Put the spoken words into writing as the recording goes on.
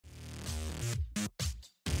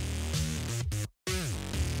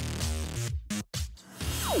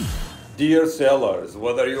Dear sellers,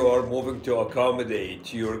 whether you are moving to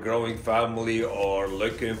accommodate your growing family or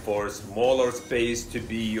looking for a smaller space to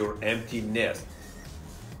be your empty nest,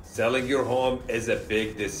 selling your home is a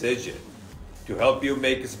big decision. To help you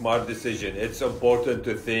make a smart decision, it's important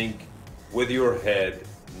to think with your head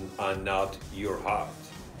and not your heart.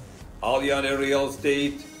 Aliana Real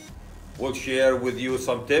Estate will share with you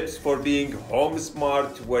some tips for being home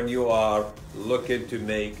smart when you are looking to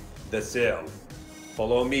make the sale.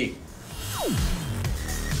 Follow me.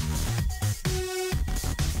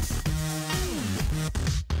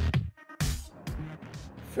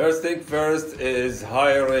 First thing first is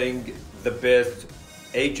hiring the best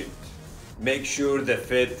agent. Make sure the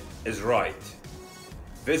fit is right.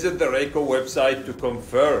 Visit the RECO website to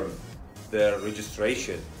confirm the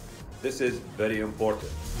registration. This is very important.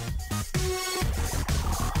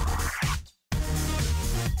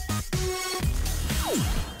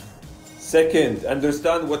 Second,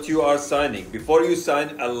 understand what you are signing. Before you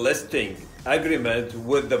sign a listing agreement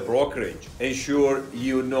with the brokerage, ensure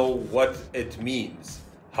you know what it means,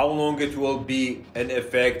 how long it will be in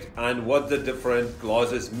effect, and what the different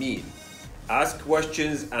clauses mean. Ask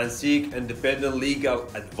questions and seek independent legal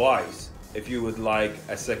advice if you would like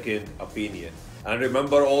a second opinion. And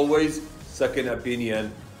remember always, second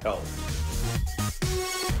opinion helps.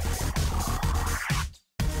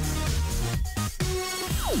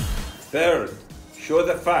 Third, show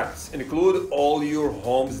the facts. Include all your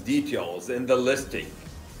home's details in the listing,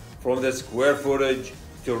 from the square footage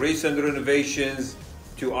to recent renovations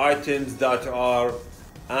to items that are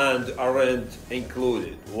and aren't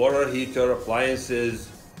included. Water heater, appliances,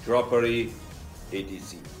 drapery,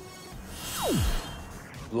 etc.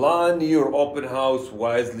 Plan your open house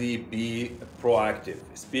wisely. Be proactive.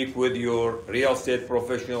 Speak with your real estate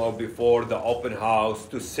professional before the open house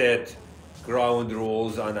to set ground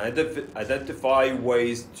rules and identify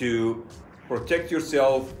ways to protect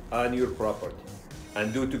yourself and your property.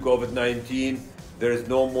 And due to COVID-19, there is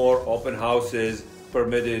no more open houses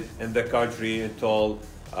permitted in the country until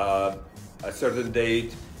a certain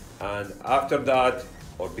date. And after that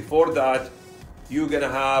or before that, you're gonna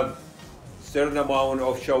have certain amount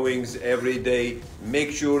of showings every day. Make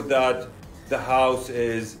sure that the house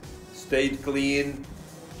is stayed clean,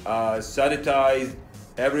 sanitized,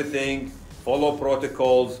 everything. Follow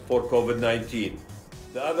protocols for COVID-19.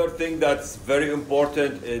 The other thing that's very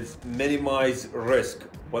important is minimize risk.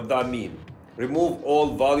 What that means? Remove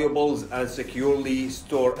all valuables and securely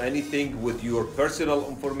store anything with your personal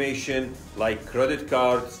information like credit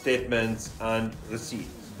card statements and receipts.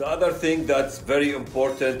 The other thing that's very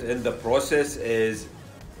important in the process is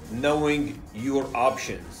knowing your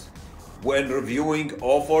options. When reviewing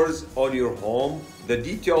offers on your home, the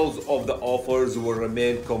details of the offers will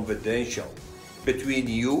remain confidential between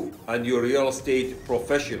you and your real estate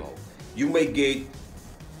professional. You may get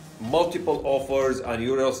multiple offers and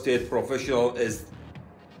your real estate professional is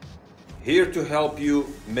here to help you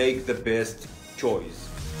make the best choice.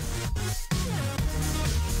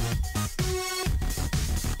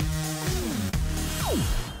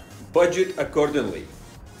 Budget accordingly.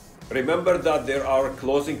 Remember that there are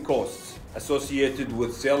closing costs associated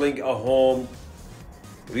with selling a home,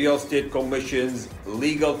 real estate commissions,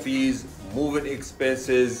 legal fees, moving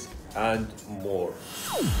expenses, and more.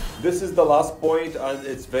 This is the last point, and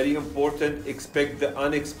it's very important. Expect the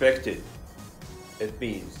unexpected. It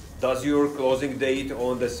means, does your closing date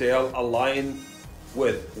on the sale align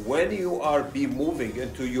with when you are moving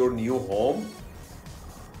into your new home?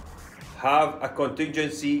 Have a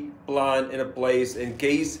contingency plan in place in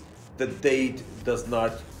case the date does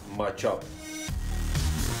not match up.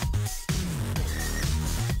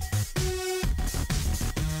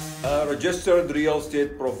 A registered real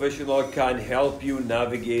estate professional can help you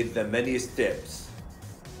navigate the many steps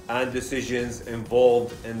and decisions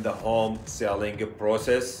involved in the home selling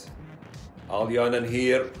process. Alianan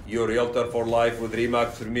here, your realtor for life with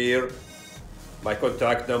Remax Premier. My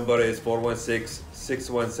contact number is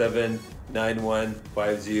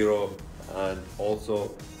 416-617-9150, and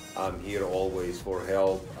also I'm here always for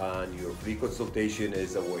help, and your free consultation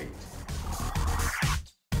is awaited.